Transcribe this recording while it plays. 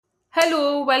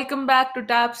Hello, welcome back to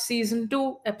T.A.P.S Season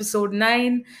 2, Episode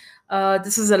 9.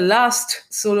 This is the last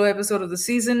solo episode of the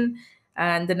season,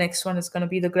 and the next one is going to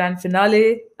be the grand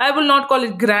finale. I will not call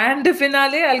it grand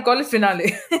finale, I'll call it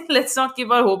finale. Let's not keep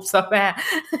our hopes up.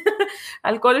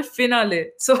 I'll call it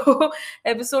finale. So,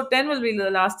 Episode 10 will be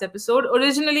the last episode.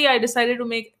 Originally, I decided to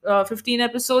make 15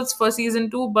 episodes for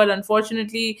Season 2, but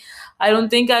unfortunately, I don't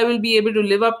think I will be able to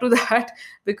live up to that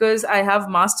because I have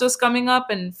masters coming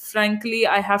up, and frankly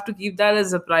I have to keep that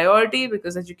as a priority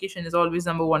because education is always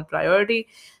number one priority.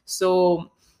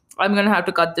 So I'm gonna have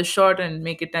to cut this short and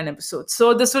make it 10 episodes.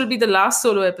 So this will be the last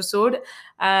solo episode,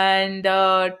 and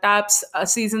T.A.P.S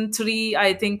season 3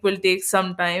 I think will take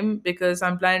some time because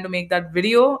I'm planning to make that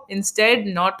video instead,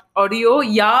 not audio.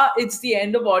 Yeah, it's the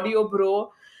end of audio,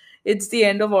 bro. It's the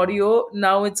end of audio.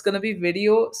 Now it's gonna be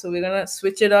video. So we're gonna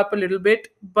switch it up a little bit,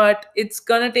 but it's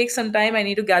gonna take some time. I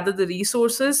need to gather the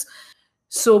resources.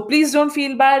 So please don't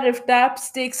feel bad if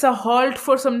T.A.P.S takes a halt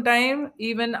for some time.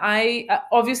 Even I,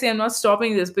 obviously, I'm not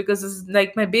stopping this because this is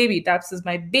like my baby. T.A.P.S is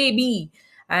my baby,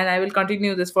 and I will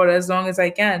continue this for as long as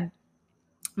I can,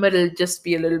 but it'll just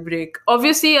be a little break.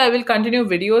 Obviously, I will continue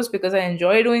videos because I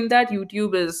enjoy doing that.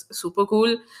 YouTube is super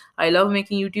cool. I love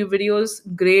making YouTube videos.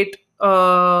 Great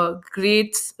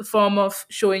form of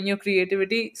showing your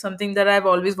creativity, something that I've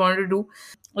always wanted to do.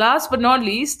 Last but not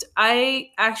least, I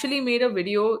actually made a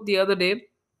video the other day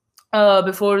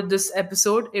before this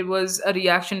episode. It was a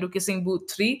reaction to Kissing Booth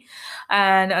 3,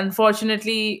 and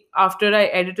unfortunately after I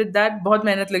edited that, बहुत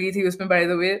मेहनत लगी थी उसमें. By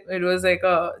the way, it was like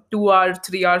a 2 hour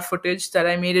 3 hour footage that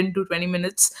I made into 20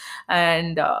 minutes,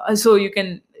 and so you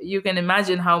can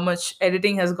imagine how much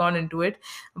editing has gone into it.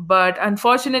 But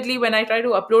unfortunately, when I tried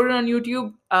to upload it on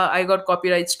YouTube, I got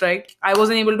copyright strike. I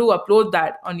wasn't able to upload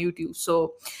that on YouTube,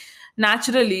 so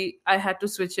naturally I had to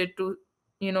switch it to,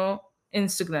 you know,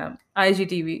 Instagram,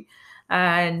 IGTV,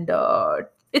 and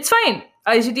it's fine.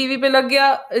 IGTV pe lag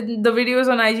gaya. The video is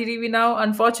on IGTV now.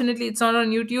 Unfortunately, it's not on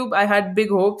YouTube. I had big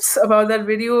hopes about that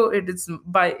video.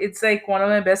 It's like one of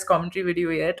my best commentary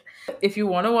video yet. If you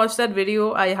want to watch that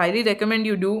video, I highly recommend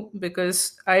you do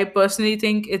because I personally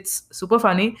think it's super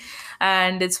funny,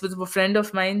 and it's with a friend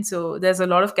of mine, so there's a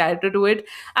lot of character to it.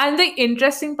 And the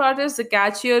interesting part is, the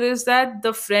catch here is that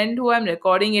the friend who I'm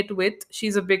recording it with,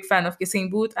 she's a big fan of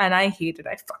Kissing Booth, and I hate it.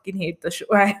 I fucking hate the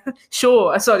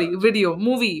show. Sorry, video,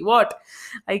 movie, what?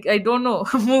 I don't know.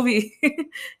 Movie.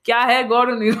 Kya hai? God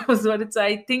only knows what it's.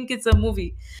 I think it's a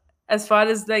movie. As far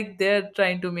as like they're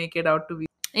trying to make it out to be.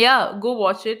 Yeah, go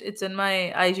watch it. It's in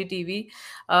my IGTV.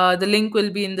 The link will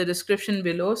be in the description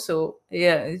below. So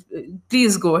yeah,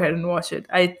 please go ahead and watch it.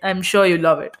 I'm sure you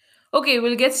love it. Okay,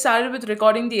 we'll get started with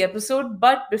recording the episode.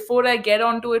 But before I get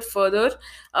onto it further,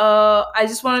 I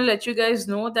just want to let you guys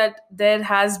know that there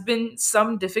has been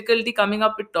some difficulty coming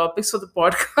up with topics for the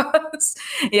podcast.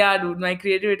 Yeah, dude, my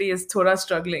creativity is thoda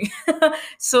struggling.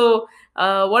 So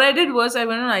what I did was I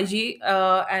went on IG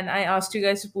and I asked you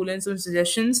guys to pull in some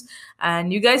suggestions,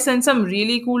 and you guys sent some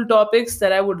really cool topics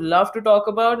that I would love to talk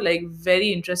about, like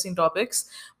very interesting topics.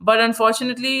 But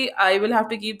unfortunately, I will have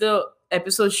to keep the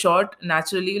episode short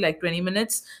naturally, like 20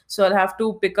 minutes. So I'll have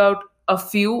to pick out a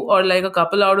few or like a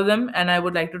couple out of them, and I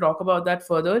would like to talk about that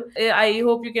further. I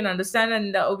hope you can understand,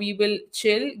 and we will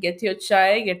chill. Get your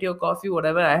chai, get your coffee,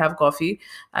 whatever. I have coffee,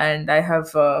 and I have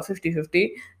 50-50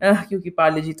 क्योंकि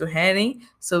parle ji to hai nahi,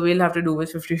 so we'll have to do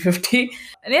with 50-50.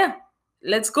 And yeah,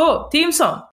 let's go. Theme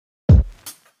song.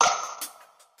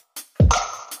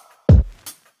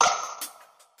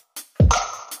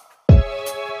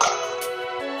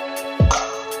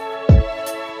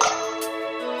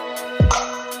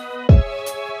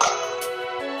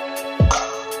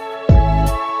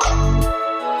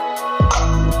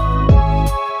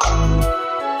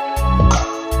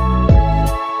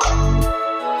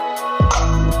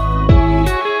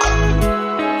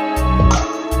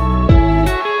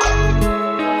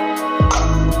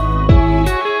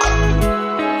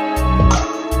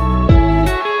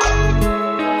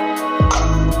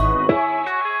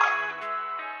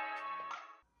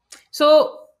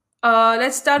 So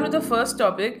let's start with the first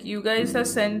topic. You guys have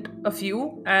sent a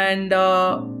few, and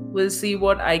we'll see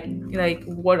what I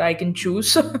can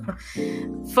choose.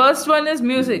 First one is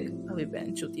music. Abhi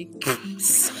behan choti.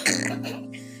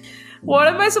 What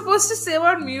am I supposed to say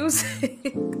about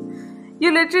music?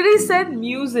 You literally said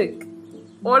music.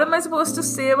 What am I supposed to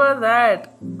say about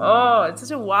that? Oh, it's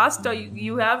such a vast.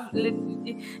 You have.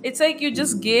 It's like you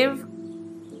just gave.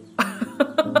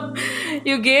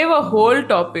 You gave a whole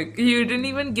topic. You didn't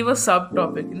even give a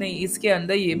subtopic. नहीं, इसके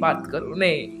अंदर ये बात करो.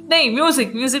 नहीं,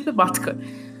 music पे बात कर.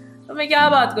 तो मैं क्या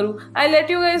बात करूँ? I let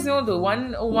you guys know though.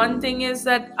 One thing is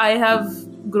that I have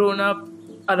grown up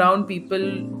around people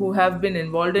who have been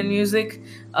involved in music,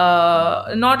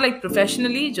 not like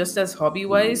professionally, just as hobby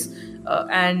wise.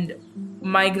 And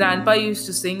my grandpa used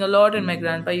to sing a lot, and my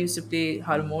grandpa used to play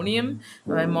harmonium.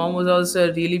 My mom was also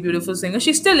a really beautiful singer.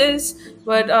 She still is,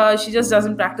 but she just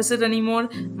doesn't practice it anymore.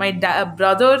 My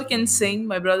brother can sing.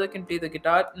 My brother can play the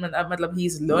guitar. Matlab,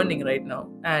 he's learning right now,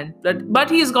 and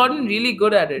but he's gotten really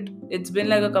good at it. It's been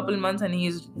like a couple months, and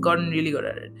he's gotten really good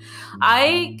at it.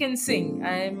 I can sing.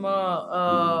 I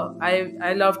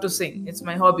love to sing. It's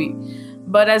my hobby.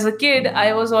 But as a kid,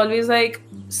 I was always like,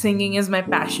 singing is my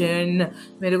passion.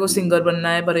 मेरे को singer बनना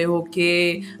है बड़े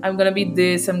होके. I'm gonna be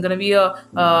this. I'm gonna be a.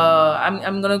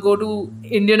 I'm gonna go to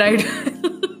Indian Idol.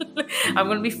 I'm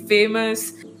gonna be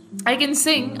famous. I can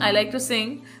sing. I like to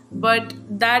sing, but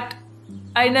that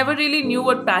I never really knew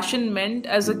what passion meant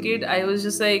as a kid. I was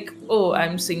just like, oh,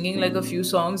 I'm singing like a few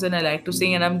songs and I like to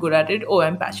sing and I'm good at it. Oh,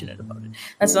 I'm passionate about it.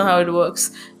 That's not how it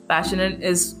works. Passion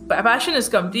is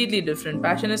completely different.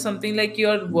 Passion is something like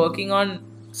you're working on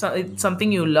it's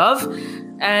something you love,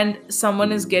 and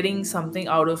someone is getting something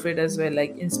out of it as well,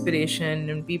 like inspiration,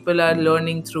 and people are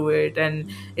learning through it, and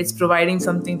it's providing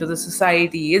something to the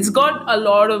society. It's got a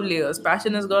lot of layers.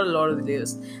 Passion has got a lot of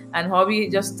layers, and hobby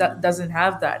just doesn't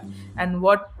have that. And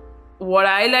what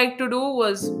I like to do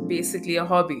was basically a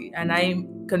hobby, and I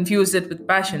confused it with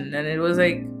passion, and it was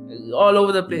like all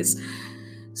over the place.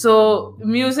 So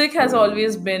music has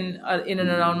always been in and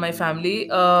around my family.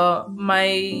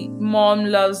 My mom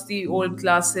loves the old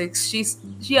classics. She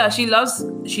loves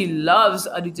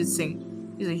Arijit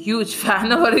Singh. She's a huge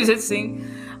fan of Arijit Singh.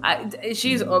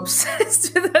 She's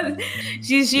obsessed with her.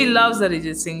 She loves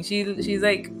Arijit Singh. She's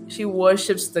like, she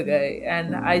worships the guy,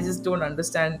 and I just don't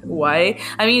understand why.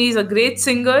 I mean, he's a great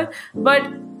singer, but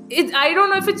I don't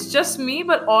know if it's just me,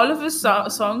 but all of his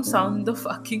songs sound the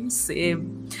fucking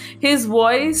same. His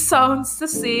voice sounds the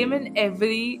same in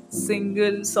every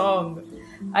single song.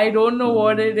 I don't know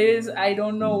what it is. I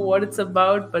don't know what it's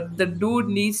about, but the dude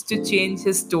needs to change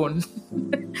his tone.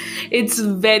 It's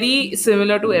very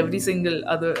similar to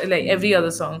every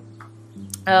other song.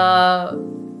 Uh,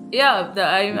 yeah,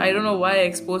 I don't know why I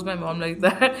exposed my mom like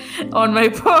that on my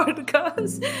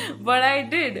podcast, but I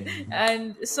did.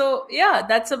 And so yeah,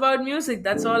 that's about music.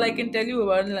 That's all I can tell you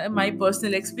about my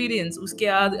personal experience. Uske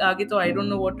aage to I don't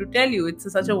know what to tell you.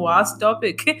 It's such a vast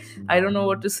topic. I don't know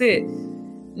what to say.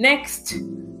 Next,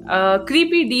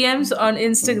 creepy DMs on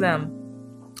Instagram.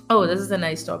 Oh, this is a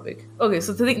nice topic. Okay,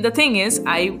 so the thing is,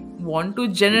 I want to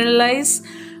generalize,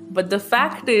 but the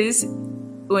fact is,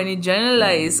 when you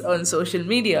generalize on social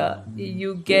media,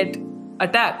 you get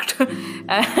attacked.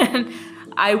 And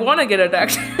I want to get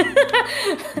attacked.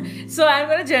 So I'm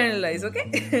going to generalize,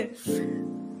 okay?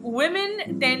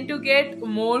 Women tend to get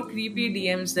more creepy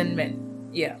DMs than men.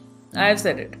 Yeah, I've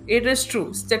said it. It is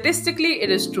true. Statistically, it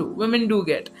is true. Women do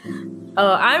get.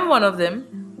 I'm one of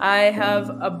them. I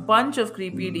have a bunch of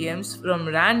creepy DMs from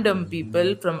random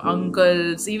people, from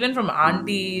uncles, even from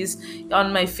aunties,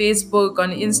 on my Facebook, on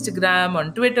Instagram,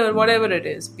 on Twitter, whatever it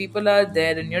is. People are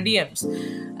there in your DMs.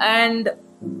 And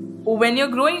when you're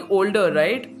growing older,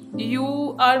 right,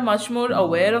 you are much more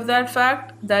aware of that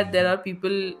fact that there are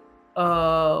people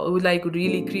who like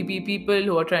really creepy people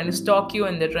who are trying to stalk you,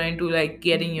 and they're trying to like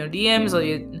get in your DMs, or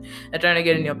they're trying to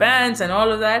get in your pants and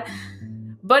all of that.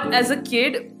 But as a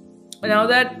kid, now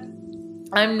that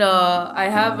I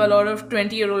have a lot of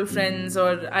 20-year-old friends,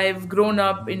 or I've grown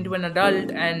up into an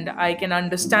adult, and I can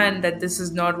understand that this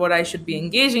is not what I should be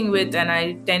engaging with, and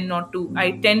I tend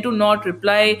to not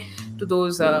reply to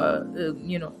those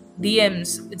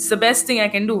DMs. It's the best thing I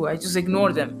can do. I just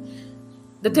ignore them.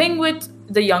 The thing with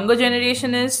the younger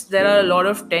generation is there are a lot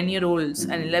of 10-year-olds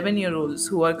and 11-year-olds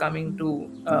who are coming to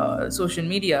social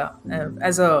media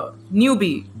as a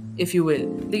newbie, if you will.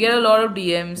 They get a lot of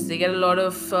DMs, they get a lot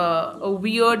of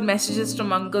weird messages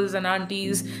from uncles and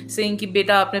aunties saying ki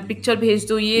beta apne picture bhej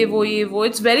do, ye wo.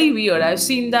 It's very weird. I've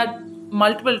seen that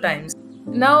multiple times.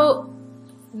 Now,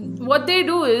 what they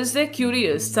do is they're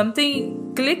curious.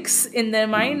 Something clicks in their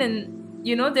mind, and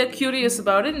they're curious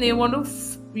about it, and they want to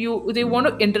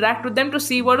interact with them to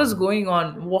see what is going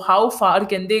on. How far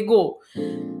can they go?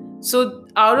 So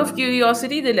out of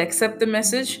curiosity, they'll accept the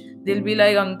message. They'll be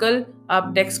like, uncle,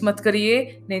 आप text मत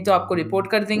करिए, नहीं तो आपको report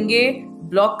कर देंगे,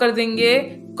 block कर देंगे,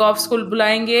 कॉप्स को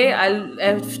बुलाएंगे,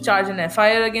 I'll charge an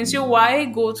FIR against you. Why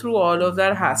go through all of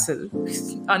that hassle?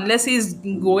 Unless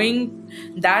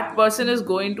that person is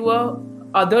going to a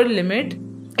other limit,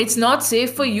 it's not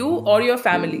safe for you or your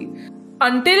family.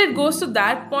 Until it goes to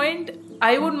that point,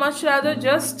 I would much rather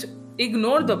just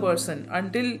ignore the person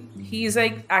until he's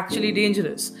like actually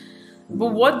dangerous.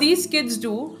 But what these kids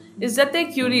do is that they're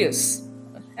curious.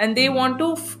 and they want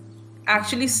to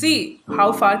actually see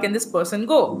how far can this person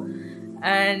go.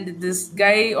 And this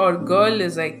guy or girl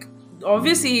is like,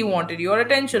 obviously he wanted your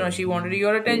attention, or she wanted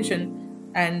your attention,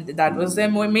 and that was their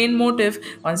main motive.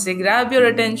 Once they grab your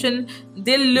attention,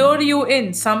 they lure you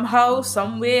in somehow,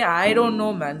 some way, I don't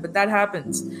know, man, but that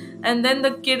happens. And then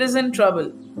the kid is in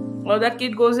trouble, or that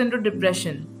kid goes into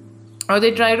depression, or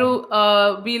they try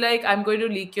to be like, I'm going to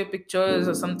leak your pictures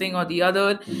or something or the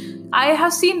other. I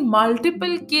have seen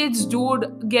multiple kids,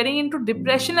 dude, getting into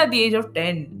depression at the age of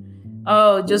 10,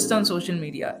 just on social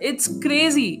media. It's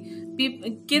crazy.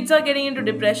 Kids are getting into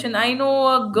depression. I know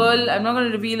a girl, I'm not going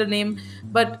to reveal her name,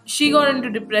 but she got into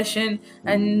depression,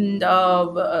 and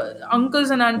uncles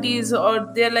and aunties, or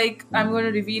they're like, I'm going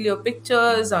to reveal your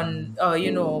pictures on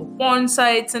porn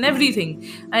sites and everything.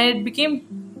 And it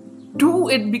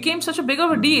became such a big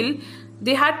of a deal,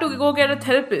 they had to go get a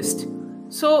therapist.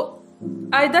 So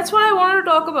that's what I wanted to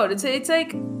talk about. It's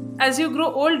like, as you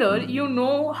grow older, you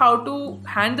know how to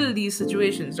handle these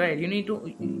situations, right? You need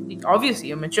to, obviously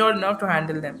you're mature enough to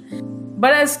handle them.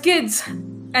 But as kids,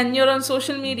 and you're on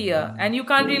social media, and you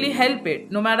can't really help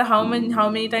it, no matter how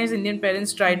many times Indian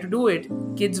parents try to do it,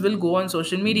 kids will go on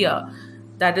social media.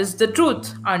 That is the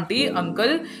truth. Auntie,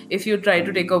 uncle, if you try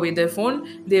to take away their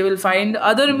phone, they will find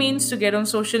other means to get on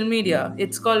social media.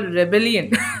 It's called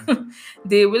rebellion.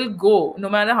 They will go. No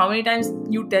matter how many times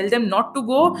you tell them not to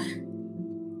go,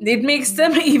 it makes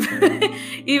them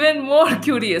even more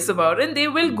curious about it, and they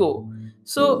will go.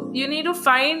 So you need to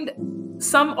find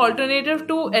some alternative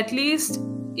to at least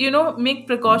make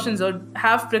precautions, or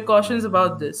have precautions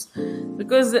about this,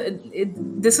 because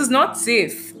this is not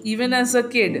safe. Even as a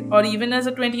kid, or even as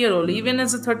a 20-year-old, even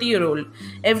as a 30-year-old,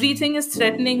 everything is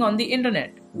threatening on the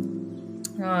internet.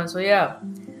 So yeah,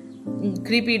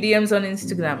 creepy DMs on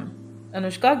Instagram.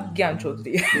 Anushka Gyan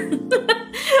Chaudhary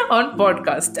on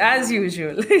podcast as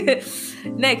usual.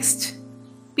 Next,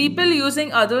 people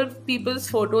using other people's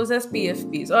photos as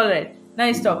PFPs. All right,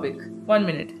 nice topic. 1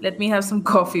 minute. Let me have some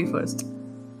coffee first.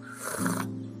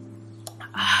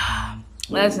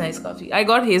 That's nice coffee. I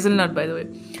got hazelnut, by the way.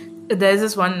 There's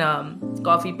this one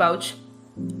coffee pouch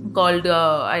called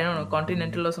I don't know,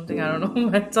 Continental or something. I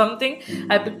don't know, something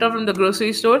I picked up from the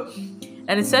grocery store,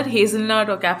 and it said hazelnut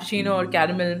or cappuccino or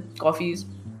caramel coffees,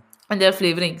 and their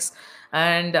flavorings.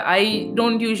 And I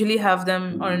don't usually have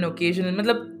them on an occasion.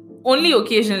 Only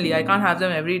occasionally. I can't have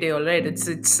them every day. All right, it's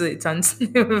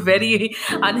very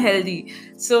unhealthy.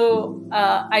 So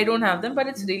I don't have them, but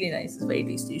it's really nice. It's very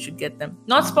tasty. You should get them.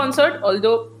 Not sponsored,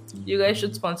 although you guys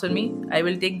should sponsor me. I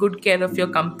will take good care of your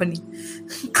company,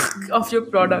 of your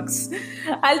products.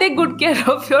 I'll take good care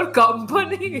of your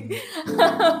company.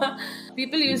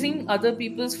 People using other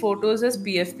people's photos as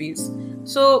PFPs.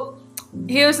 So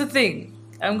here's the thing.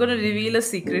 I'm going to reveal a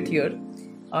secret here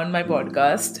on my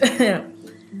podcast.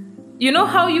 You know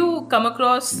how you come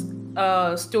across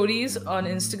stories on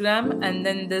Instagram, and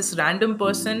then this random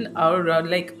person, or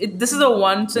this is a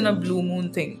once in a blue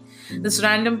moon thing. This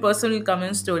random person will come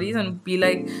in stories and be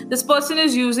like, this person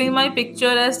is using my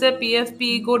picture as their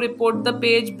PFP, go report the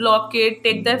page, block it,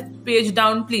 take that page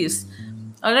down, please.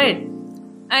 All right.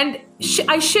 And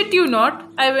I shit you not,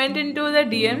 I went into the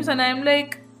DMs and I'm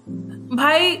like,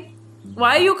 bhai,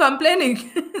 why are you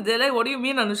complaining? They're like, what do you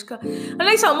mean, Anushka? I'm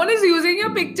like, someone is using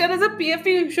your picture as a PFP.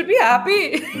 You should be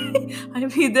happy. I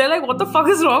mean, they're like, what the fuck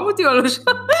is wrong with you,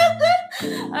 Anushka?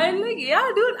 I'm like,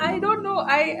 yeah, dude, I don't know.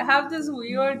 I have this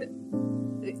weird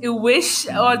wish,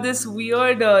 or this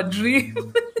weird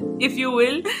dream, if you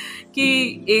will,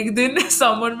 ki ek din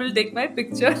someone will take my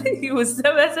picture, use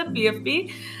them as a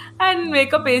PFP, and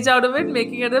make a page out of it,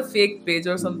 making it a fake page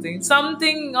or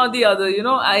something or the other.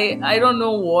 I don't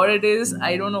know what it is.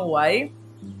 I don't know why,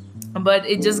 but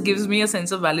it just gives me a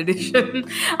sense of validation.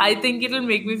 I think it'll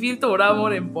make me feel thoda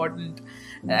more important.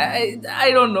 I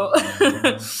don't know.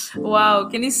 Wow,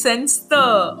 can you sense the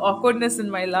awkwardness in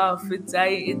my laugh?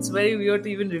 It's very weird to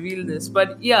even reveal this,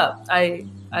 but yeah, I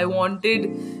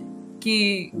wanted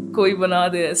ki koi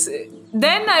bana de aise.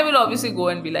 Then I will obviously go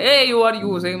and be like, hey, you are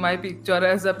using my picture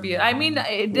as a peer. I mean,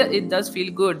 it does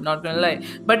feel good, not gonna lie.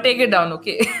 But take it down,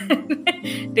 okay?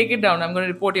 Take it down. I'm gonna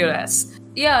report your ass.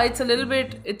 Yeah, it's a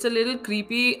little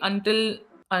creepy until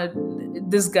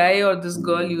this guy or this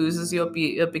girl uses your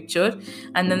picture,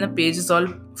 and then the page is all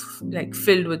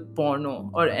filled with porno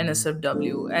or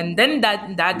NSFW, and then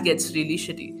that gets really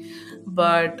shitty.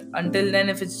 But until then,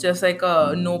 if it's just like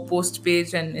a no post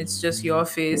page and it's just your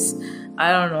face,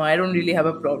 I don't know, I don't really have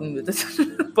a problem with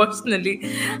it. Personally,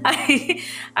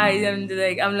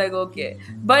 I'm like, okay.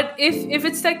 But if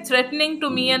it's like threatening to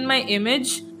me and my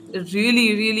image,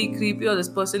 really, really creepy or this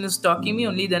person is stalking me,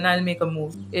 only then I'll make a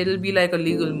move. It'll be like a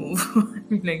legal move.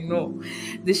 Like, no,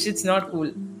 this shit's not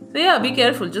cool. So yeah, be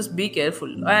careful. Just be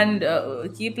careful and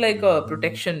keep like a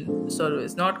protection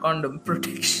service, not condom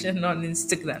protection on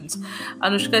Instagrams.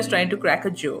 Anushka is trying to crack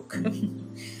a joke.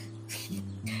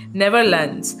 Never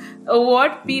lands.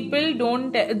 What people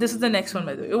don't. This is the next one,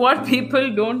 by the way. What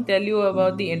people don't tell you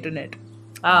about the internet.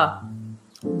 Ah,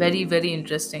 very, very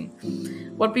interesting.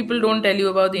 What people don't tell you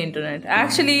about the internet.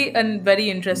 Actually, a very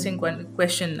interesting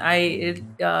question. I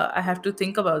have to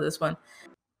think about this one.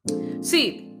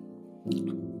 See,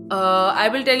 I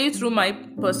will tell you through my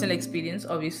personal experience.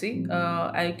 Obviously,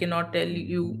 I cannot tell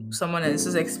you someone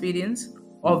else's experience.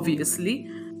 Obviously,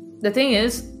 the thing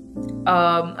is,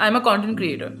 I'm a content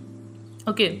creator.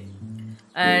 Okay,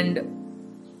 and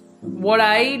what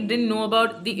I didn't know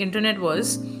about the internet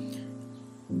was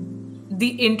the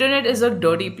internet is a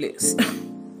dirty place.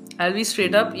 I'll be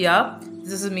straight up. Yeah,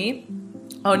 this is me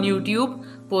on YouTube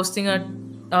posting a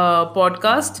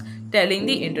podcast telling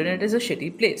the internet is a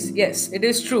shitty place. Yes, it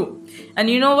is true. And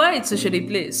you know why it's a shitty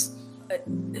place?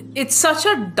 It's such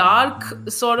a dark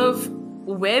sort of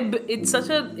web. It's such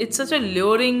a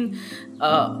luring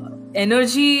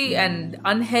energy and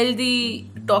unhealthy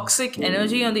toxic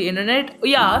energy on the internet.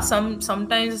 Yeah,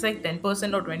 sometimes it's like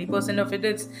 10% or 20% of it,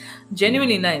 it's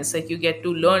genuinely nice, like you get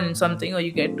to learn something or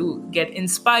you get to get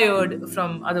inspired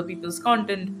from other people's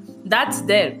content. That's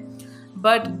there.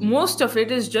 But most of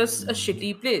it is just a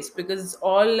shitty place because it's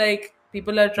all like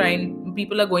people are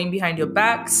going behind your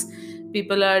backs,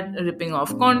 people are ripping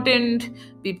off content,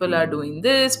 people are doing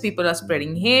this, people are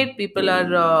spreading hate, people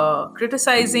are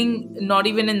criticizing, not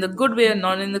even in the good way,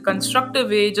 not in the constructive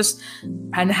way, just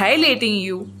annihilating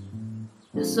you.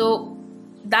 So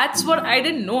that's what I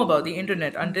didn't know about the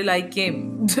internet until I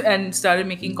came and started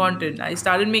making content. I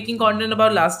started making content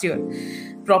about last year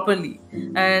properly.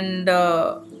 And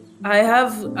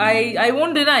I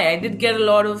won't deny, I did get a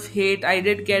lot of hate. I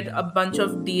did get a bunch of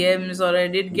DMs, or I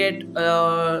did get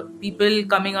people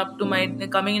coming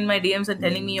in my DMs and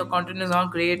telling me your content is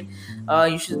not great.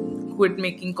 You should quit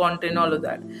making content, all of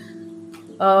that.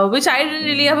 Which I didn't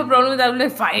really have a problem with. I was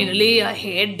like, finally, a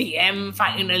hate DM.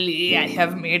 Finally, I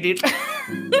have made it.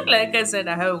 Like I said,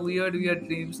 I have weird, weird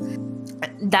dreams.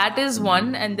 That is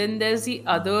one. And then there's the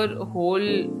other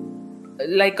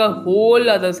like a whole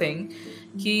other thing.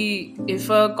 If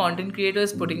a content creator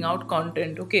is putting out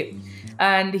content, okay,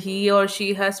 and he or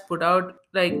she has put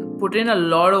in a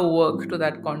lot of work to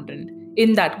that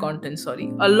content,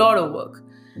 sorry, a lot of work.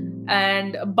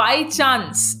 And by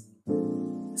chance,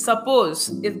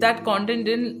 suppose if that content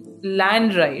didn't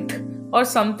land right, or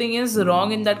something is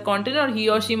wrong in that content, or he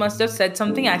or she must have said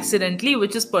something accidentally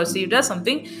which is perceived as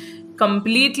something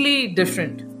completely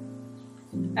different,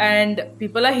 and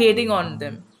people are hating on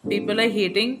them, people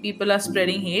are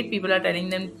spreading hate, people are telling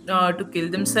them to kill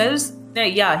themselves.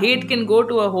 Yeah, hate can go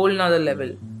to a whole nother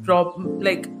level,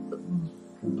 like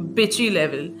bitchy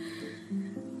level.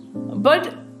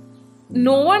 But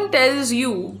no one tells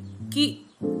you ki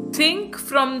think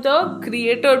from the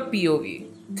creator POV.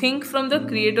 Think from the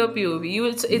creator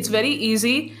POV. It's very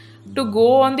easy to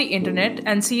go on the internet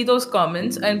and see those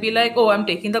comments and be like, oh, I'm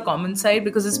taking the comment side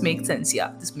because this makes sense.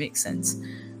 Yeah, this makes sense.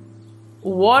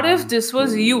 What if this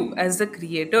was you as the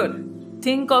creator?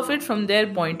 Think of it from their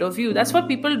point of view. That's what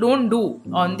people don't do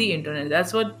on the internet.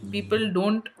 That's what people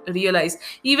don't realize.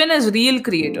 Even as real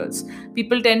creators,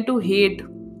 people tend to hate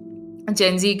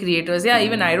Gen Z creators. Yeah,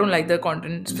 even I don't like the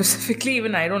content specifically.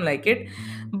 Even I don't like it.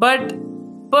 But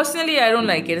personally, I don't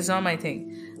like it. It's not my thing.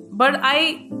 But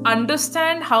I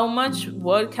understand how much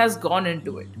work has gone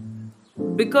into it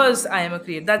because I am a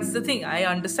creator. That's the thing. I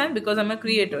understand because I'm a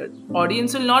creator.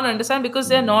 Audience will not understand because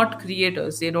they're not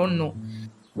creators. They don't know.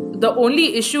 The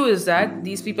only issue is that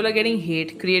these people are getting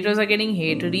hate. Creators are getting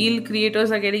hate. Real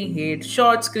creators are getting hate.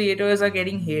 Shorts creators are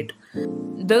getting hate.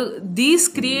 These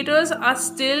creators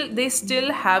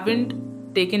still haven't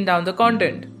taken down the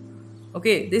content.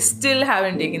 Okay, they still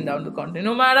haven't taken down the content.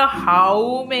 No matter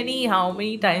how many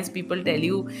times people tell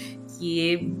you,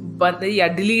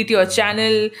 delete your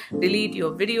channel, delete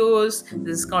your videos,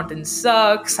 this content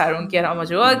sucks, I don't care how much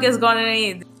work has gone in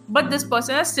it. But this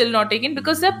person has still not taken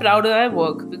because they're proud of their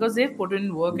work, because they've put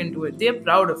in work into it. They're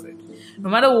proud of it. No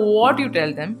matter what you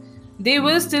tell them, they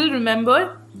will still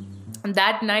remember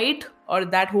that night or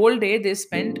that whole day they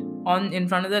spent in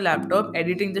front of the laptop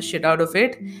editing the shit out of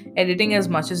it, editing as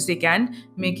much as they can,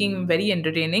 making very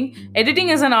entertaining. Editing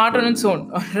is an art on its own,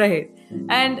 right?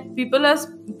 And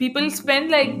people spend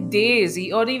like days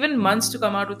or even months to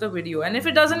come out with a video, and if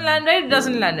it doesn't land right, it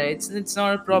doesn't land right. It's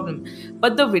not a problem,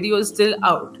 but the video is still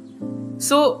out.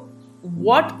 So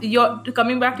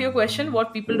Coming back to your question,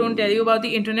 what people don't tell you about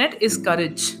the internet is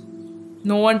courage.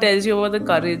 No one tells you about the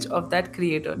courage of that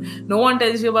creator. No one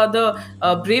tells you about the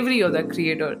bravery of that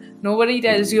creator. Nobody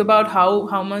tells you about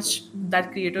how much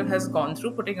that creator has gone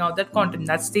through putting out that content.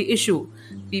 That's the issue.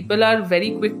 People are very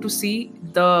quick to see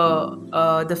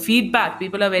the feedback.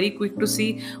 People are very quick to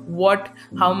see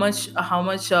how much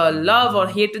love or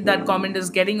hate that comment is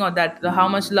getting, or that how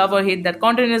much love or hate that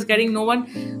content is getting. No one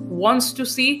wants to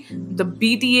see the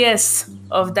BTS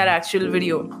of that actual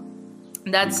video.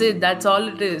 That's it. That's all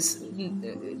it is.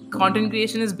 Content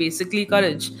creation is basically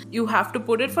courage. You have to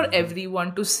put it for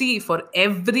everyone to see,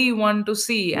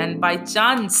 and by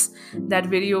chance that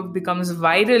video becomes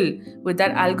viral with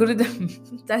that algorithm,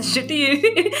 that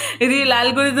shitty real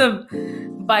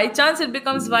algorithm. By chance it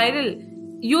becomes viral.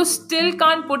 You still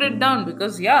can't put it down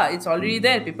because yeah, it's already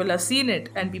there. People have seen it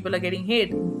and people are getting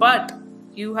hate. But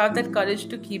you have that courage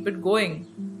to keep it going.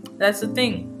 That's the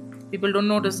thing. People don't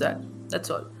notice that. That's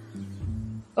all.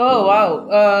 Oh wow.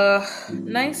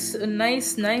 Nice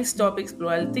topics, bro.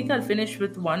 I think I'll finish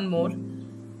with one more.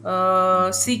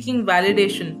 Seeking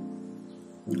validation.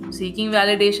 Seeking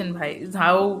validation, bhai. Is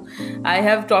how I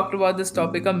have talked about this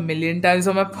topic a million times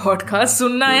on my podcast.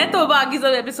 सुनना है तो बाकी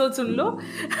सब episode soon low.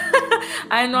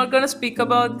 I'm not gonna speak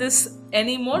about this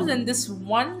anymore than this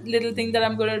one little thing that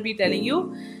I'm gonna be telling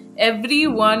you.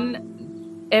 Everyone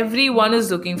is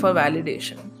looking for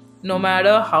validation. No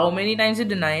matter how many times you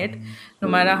deny it, no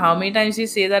matter how many times you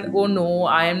say that, oh no,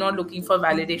 I am not looking for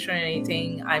validation or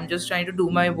anything, I'm just trying to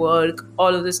do my work,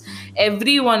 all of this,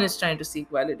 everyone is trying to seek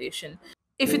validation.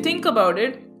 If you think about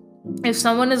it, if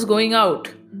someone is going out,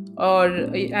 or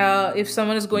if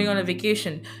someone is going on a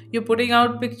vacation, you're putting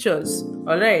out pictures,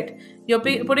 all right? You're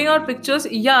putting out pictures.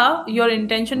 Yeah, your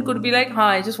intention could be like,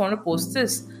 I just want to post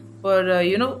this for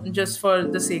just for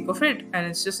the sake of it, and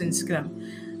it's just Instagram.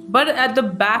 But at the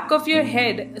back of your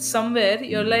head somewhere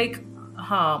you're like,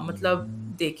 matlab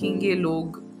dekhenge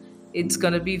log, it's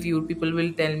gonna be viewed, people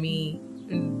will tell me,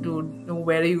 dude,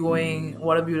 where are you going,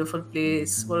 what a beautiful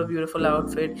place, what a beautiful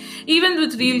outfit. Even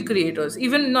with real creators,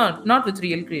 even not with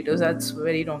real creators, that's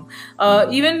very wrong.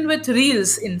 Even with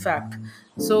reels, in fact.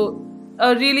 So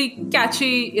a really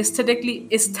catchy, aesthetically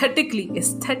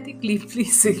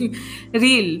pleasing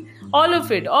reel, all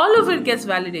of it gets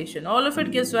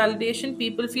validation.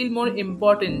 People feel more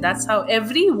important. That's how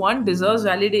everyone deserves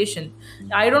validation.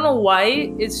 I don't know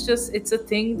why. It's a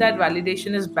thing that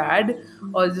validation is bad,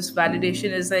 or this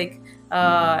validation is like,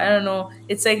 I don't know,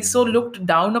 it's like so looked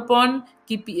down upon.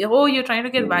 Oh, you're trying to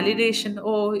get validation.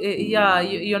 Oh, yeah,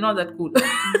 you're not that cool.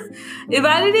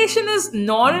 Validation is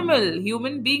normal.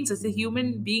 Human beings, it's a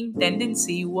human being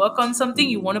tendency. You work on something,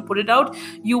 you want to put it out,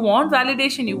 you want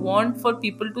validation, you want for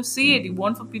people to see it, you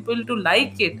want for people to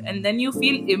like it, and then you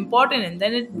feel important, and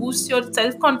then it boosts your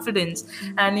self-confidence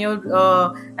and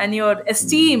your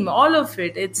esteem, all of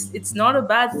it. It's not a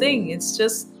bad thing.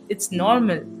 It's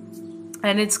normal.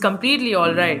 And it's completely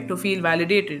all right to feel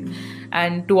validated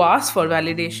and to ask for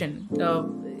validation.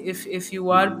 If you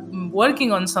are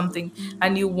working on something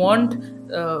and you want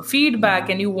feedback,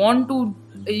 and you want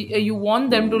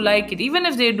them to like it, even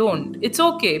if they don't, it's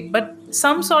okay. But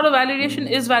some sort of validation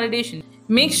is validation.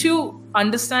 Makes you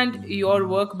understand your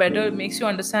work better, makes you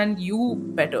understand you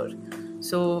better.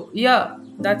 So yeah,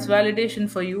 that's validation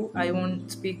for you. I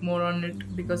won't speak more on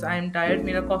it because I am tired.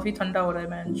 मेरा coffee ठंडा हो रहा है,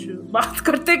 man. बात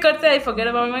करते करते I forget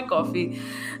about my coffee.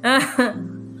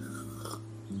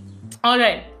 All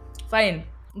right, fine.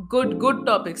 Good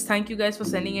topics. Thank you guys for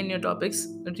sending in your topics.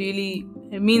 It really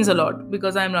means a lot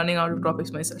because I'm running out of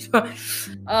topics myself.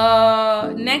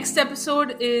 Next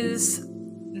episode is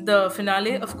the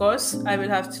finale, of course. I will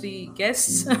have 3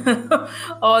 guests.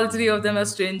 All 3 of them are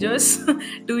strangers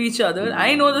to each other.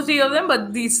 I know the 3 of them,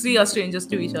 but these 3 are strangers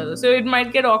to each other. So it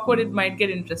might get awkward, it might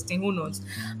get interesting. Who knows?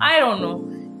 I don't know.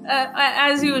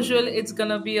 As usual, it's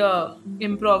gonna be a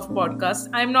improv podcast.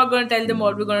 I'm not gonna tell them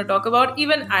what we're gonna talk about.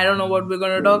 Even I don't know what we're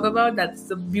gonna talk about. That's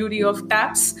the beauty of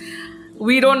T.A.P.S.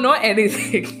 We don't know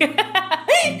anything.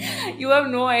 You have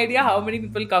no idea how many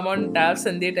people come on T.A.P.S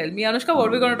and they tell me, Anushka, what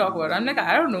are we going to talk about? I'm like,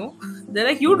 I don't know. They're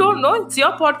like, you don't know? It's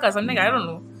your podcast. I'm like, I don't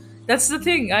know. That's the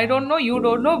thing. I don't know. You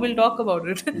don't know. We'll talk about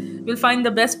it. We'll find the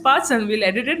best parts and we'll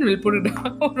edit it and we'll put it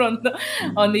out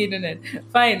on the internet.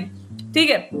 Fine.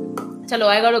 Okay. Chalo,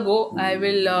 I gotta go. I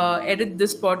will edit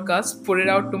this podcast, put it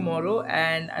out tomorrow,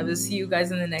 and I will see you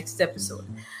guys in the next episode.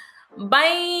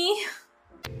 Bye.